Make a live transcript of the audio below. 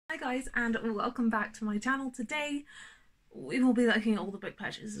Hi guys, and welcome back to my channel. Today we will be looking at all the book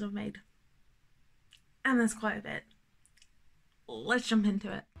purchases I've made, and there's quite a bit. Let's jump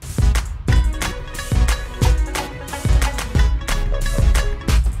into it.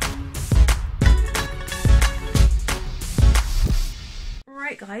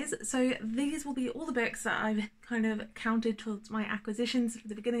 Right guys, so these will be all the books that I've kind of counted towards my acquisitions for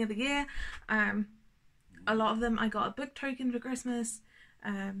the beginning of the year. A lot of them I got a book token for Christmas.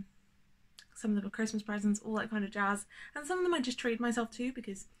 Some of them are Christmas presents, all that kind of jazz, and some of them I just treated myself to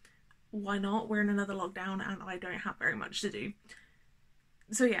because why not? We're in another lockdown and I don't have very much to do.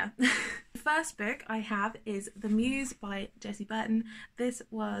 So yeah. The first book I have is The Muse by Jessie Burton. This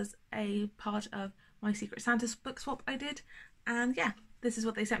was a part of my Secret Santa book swap I did, and yeah, this is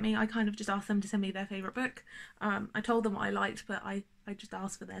what they sent me. I kind of just asked them to send me their favourite book. I told them what I liked, but I just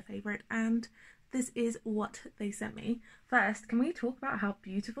asked for their favourite, and this is what they sent me. First, can we talk about how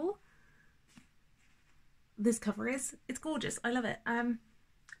beautiful this cover is? It's gorgeous. I love it.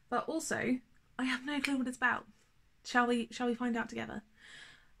 But also, I have no clue what it's about. Shall we find out together?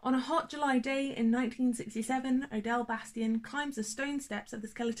 On a hot July day in 1967, Odelle Bastian climbs the stone steps of the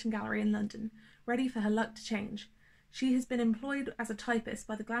Skeleton Gallery in London, ready for her luck to change. She has been employed as a typist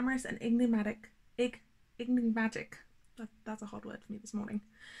by the glamorous and enigmatic, that's a hard word for me this morning,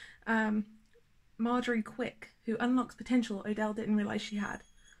 Marjorie Quick, who unlocks potential Odelle didn't realise she had.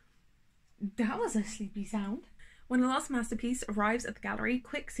 That was a sleepy sound. When the last masterpiece arrives at the gallery,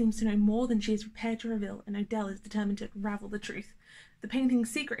 Quick seems to know more than she is prepared to reveal, and Odelle is determined to unravel the truth. The painting's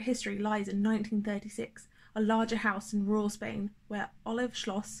secret history lies in 1936, a larger house in rural Spain, where Olive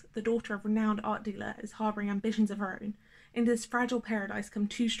Schloss, the daughter of a renowned art dealer, is harbouring ambitions of her own. Into this fragile paradise come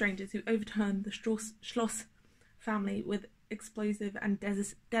two strangers who overturn the Schloss family with explosive and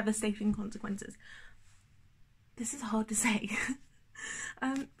devastating consequences. This is hard to say.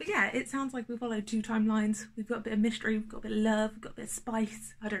 But yeah, it sounds like we followed two timelines. We've got a bit of mystery, we've got a bit of love, we've got a bit of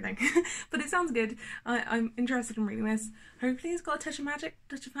spice. I don't know. But it sounds good. I'm interested in reading this. Hopefully it's got a touch of magic,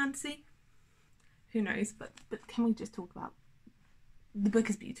 touch of fantasy. Who knows? But can we just talk about... The book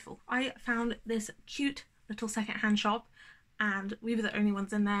is beautiful. I found this cute little second-hand shop and we were the only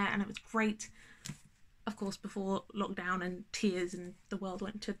ones in there, and it was great. Of course, before lockdown and tears and the world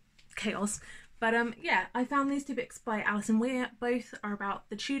went to chaos. But yeah, I found these two books by Alison Weir. Both are about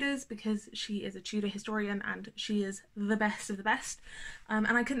the Tudors because she is a Tudor historian and she is the best of the best. And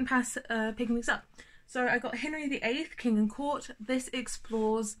I couldn't pass picking these up. So I got Henry VIII, King and Court. This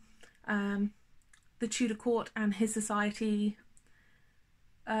explores the Tudor court and his society,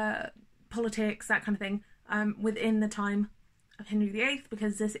 politics, that kind of thing, within the time of Henry VIII,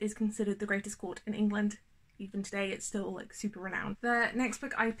 because this is considered the greatest court in England. Even today, it's still like super renowned. The next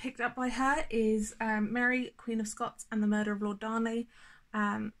book I picked up by her is Mary, Queen of Scots and the Murder of Lord Darnley.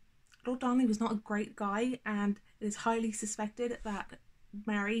 Lord Darnley was not a great guy, and it is highly suspected that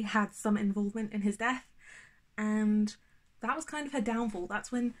Mary had some involvement in his death, and that was kind of her downfall.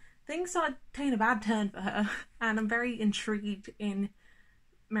 That's when things started taking a bad turn for her, and I'm very intrigued in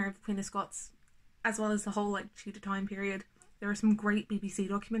Mary, Queen of Scots, as well as the whole like Tudor time period. There are some great BBC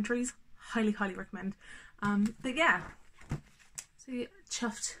documentaries. Highly recommend. But yeah, so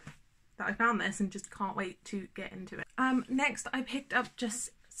chuffed that I found this and just can't wait to get into it. Next I picked up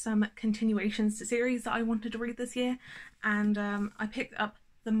just some continuations to series that I wanted to read this year, and I picked up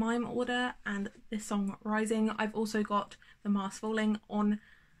The Mime Order and This Song Rising. I've also got The Mask Falling on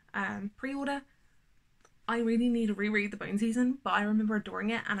pre-order. I really need to reread The Bone Season, but I remember adoring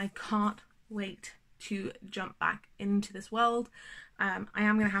it and I can't wait to jump back into this world. I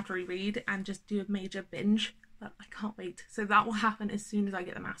am going to have to reread and just do a major binge, but I can't wait. So that will happen as soon as I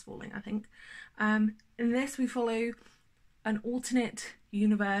get The Mask Falling, I think. In this we follow an alternate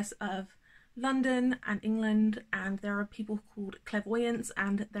universe of London and England, and there are people called clairvoyants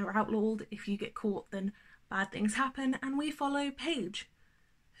and they're outlawed. If you get caught, then bad things happen, and we follow Paige,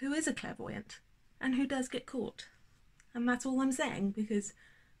 who is a clairvoyant and who does get caught. And that's all I'm saying, because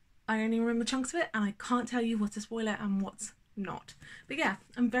I only remember chunks of it and I can't tell you what's a spoiler and what's not. But yeah,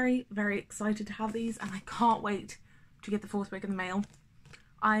 I'm very excited to have these, and I can't wait to get the fourth book in the mail.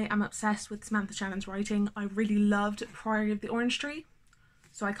 I am obsessed with Samantha Shannon's writing. I really loved Priory of the Orange Tree,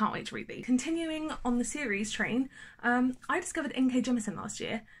 so I can't wait to read these. Continuing on the series train, I discovered N.K. Jemisin last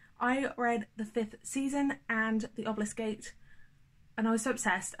year. I read the 5th season and The Obelisk Gate, and I was so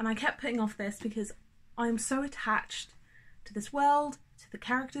obsessed, and I kept putting off this because I'm so attached to this world, to the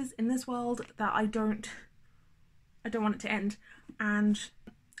characters in this world, that I don't want it to end. And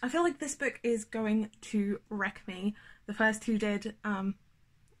I feel like this book is going to wreck me. The first two did.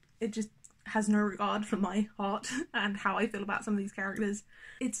 has no regard for my heart and how I feel about some of these characters.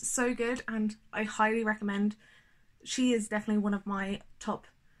 It's so good and I highly recommend. She is definitely one of my top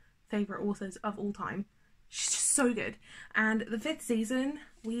favourite authors of all time. She's just so good. And the 5th season,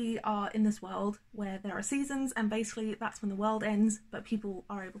 we are in this world where there are seasons, and basically that's when the world ends, but people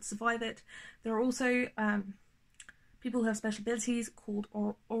are able to survive it. There are also people who have special abilities called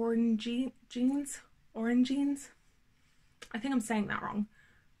Orangeans. I think I'm saying that wrong.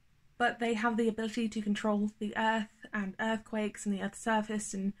 But they have the ability to control the earth and earthquakes and the earth's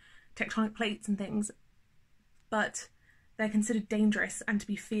surface and tectonic plates and things. But they're considered dangerous and to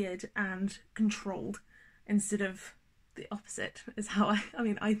be feared and controlled instead of the opposite, is how I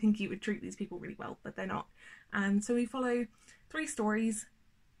mean, I think you would treat these people really well, but they're not. And so we follow 3 stories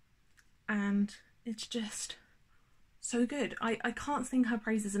and it's just so good. I can't sing her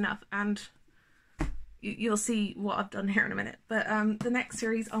praises enough, and you'll see what I've done here in a minute. But the next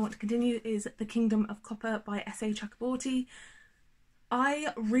series I want to continue is The Kingdom of Copper by S.A. Chakraborty.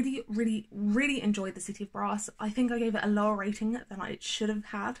 I really, really, really enjoyed The City of Brass. I think I gave it a lower rating than I should have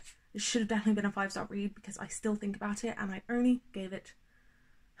had. It should have definitely been a 5-star read because I still think about it, and I only gave it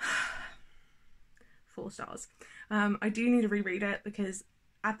 4 stars. I do need to reread it because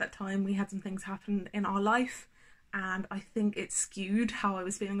at that time we had some things happen in our life, and I think it skewed how I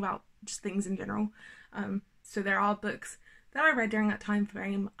was feeling about just things in general. So there are books that I read during that time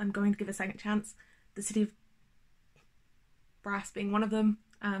frame I'm going to give a second chance. The City of Brass being one of them,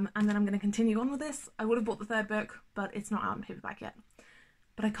 and then I'm going to continue on with this. I would have bought the 3rd book, but it's not out in paperback yet.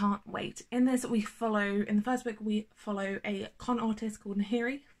 But I can't wait. In this, in the first book, we follow a con artist called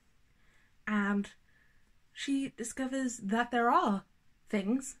Nahiri, and she discovers that there are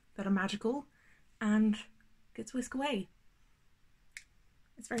things that are magical and gets whisked away.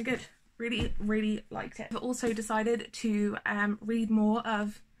 It's very good. Really, really liked it. I've also decided to read more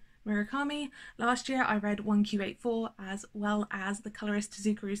of Murakami. Last year I read 1Q84 as well as The Colorist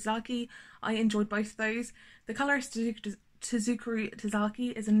Tezukuri Tazaki. I enjoyed both of those. The Colorist Tezukuri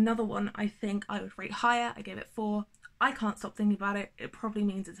Tazaki is another one I think I would rate higher. I gave it 4. I can't stop thinking about it. It probably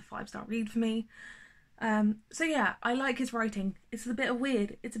means it's a 5-star read for me. So yeah, I like his writing. It's a bit of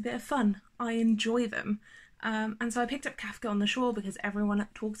weird, it's a bit of fun. I enjoy them. And so I picked up Kafka on the Shore because everyone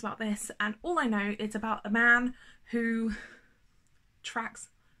talks about this, and all I know, it's about a man who tracks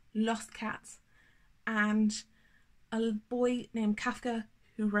lost cats and a boy named Kafka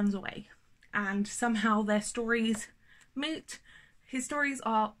who runs away, and somehow their stories meet. His stories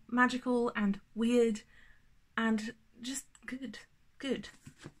are magical and weird and just good.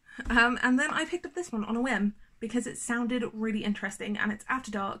 And then I picked up this one on a whim because it sounded really interesting, and it's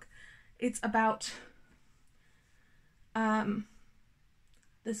After Dark. It's about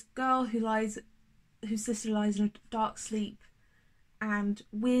this girl whose sister lies in a dark sleep, and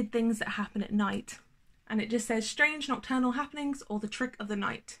weird things that happen at night. And it just says, strange nocturnal happenings or the trick of the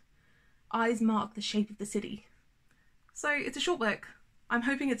night. Eyes mark the shape of the city. So it's a short book. I'm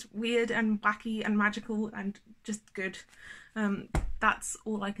hoping it's weird and wacky and magical and just good. That's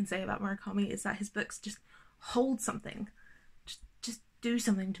all I can say about Murakami, is that his books just hold something. Just do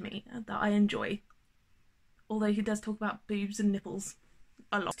something to me that I enjoy. Although he does talk about boobs and nipples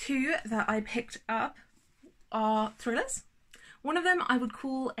a lot. 2 that I picked up are thrillers. One of them I would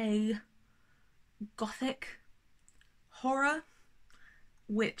call a gothic horror,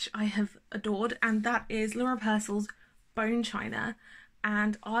 which I have adored, and that is Laura Purcell's Bone China.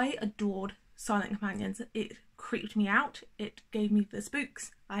 And I adored Silent Companions. It creeped me out. It gave me the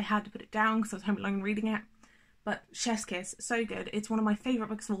spooks. I had to put it down because I was home alone reading it. But Chef's Kiss, so good. It's one of my favourite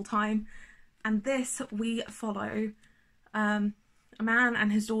books of all time. And this, we follow a man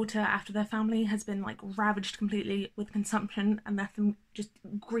and his daughter after their family has been like ravaged completely with consumption and left them just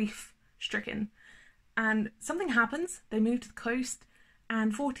grief stricken. And something happens. They move to the coast,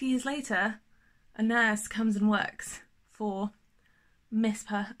 and 40 years later, a nurse comes and works for Miss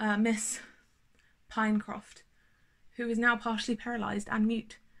Pinecroft, who is now partially paralysed and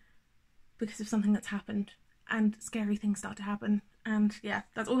mute because of something that's happened, and scary things start to happen. And yeah,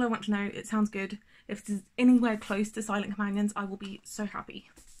 that's all I want to know. It sounds good. If it's anywhere close to Silent Companions, I will be so happy.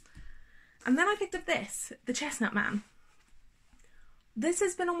 And then I picked up this, The Chestnut Man. This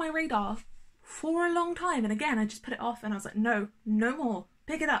has been on my radar for a long time, and again I just put it off, and I was like, no more,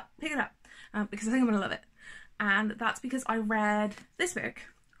 pick it up, because I think I'm gonna love it. And that's because I read this book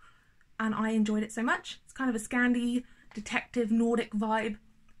and I enjoyed it so much. It's kind of a Scandi detective Nordic vibe.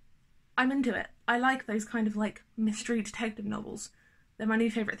 I'm into it. I like those kind of like mystery detective novels. They're my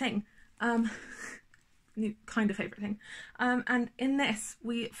new favourite thing. New kind of favourite thing. And in this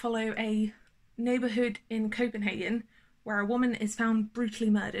we follow a neighbourhood in Copenhagen where a woman is found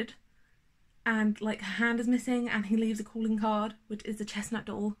brutally murdered, and like her hand is missing, and he leaves a calling card, which is a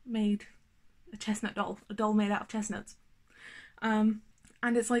doll made out of chestnuts. And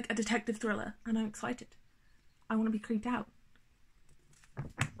it's like a detective thriller, and I'm excited. I want to be creeped out.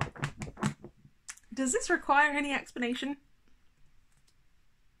 Does this require any explanation?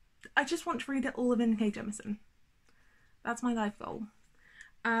 I just want to read it all of N.K. Jemisin. That's my life goal.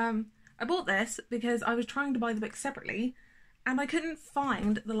 I bought this because I was trying to buy the book separately and I couldn't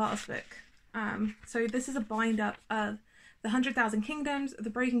find the last book. So this is a bind-up of The 100,000 Kingdoms, The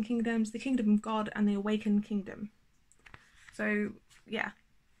Broken Kingdoms, The Kingdom of God, and The Awakened Kingdom. So, yeah.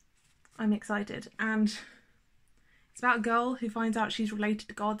 I'm excited. And it's about a girl who finds out she's related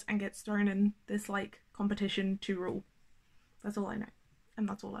to gods and gets thrown in this, like, competition to rule. That's all I know. And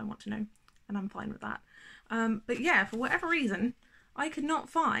that's all I want to know. And I'm fine with that. But yeah, for whatever reason, I could not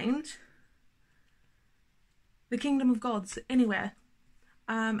find The Kingdom of Gods anywhere.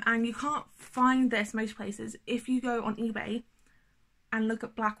 And you can't find this most places. If you go on eBay and look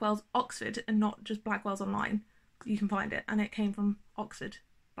at Blackwell's Oxford and not just Blackwell's online, you can find it. And it came from Oxford,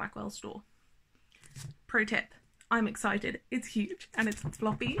 Blackwell's store. Pro tip. I'm excited. It's huge and it's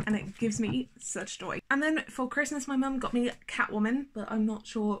floppy and it gives me such joy. And then for Christmas, my mum got me Catwoman, but I'm not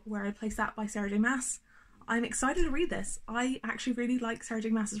sure where I place that, by Sarah J Maas. I'm excited to read this. I actually really like Sarah J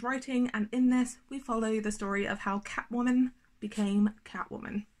Maas's writing, and in this we follow the story of how Catwoman became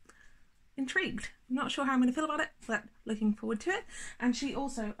Catwoman. Intrigued. I'm not sure how I'm going to feel about it, but looking forward to it. And she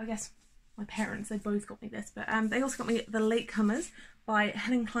also, I guess my parents, they both got me this, but they also got me The Latecomers by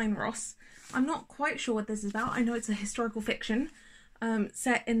Helen Klein Ross. I'm not quite sure what this is about. I know it's a historical fiction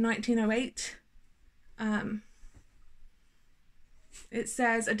set in 1908. It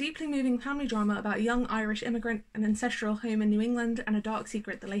says, a deeply moving family drama about a young Irish immigrant, an ancestral home in New England, and a dark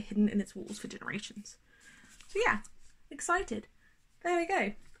secret that lay hidden in its walls for generations. So yeah, excited. There we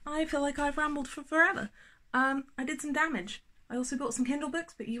go. I feel like I've rambled for forever. I did some damage. I also bought some Kindle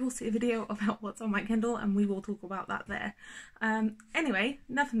books, but you will see a video about what's on my Kindle and we will talk about that there. Anyway,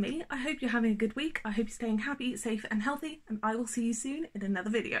 enough of me. I hope you're having a good week. I hope you're staying happy, safe and healthy, and I will see you soon in another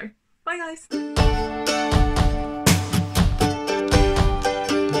video. Bye guys!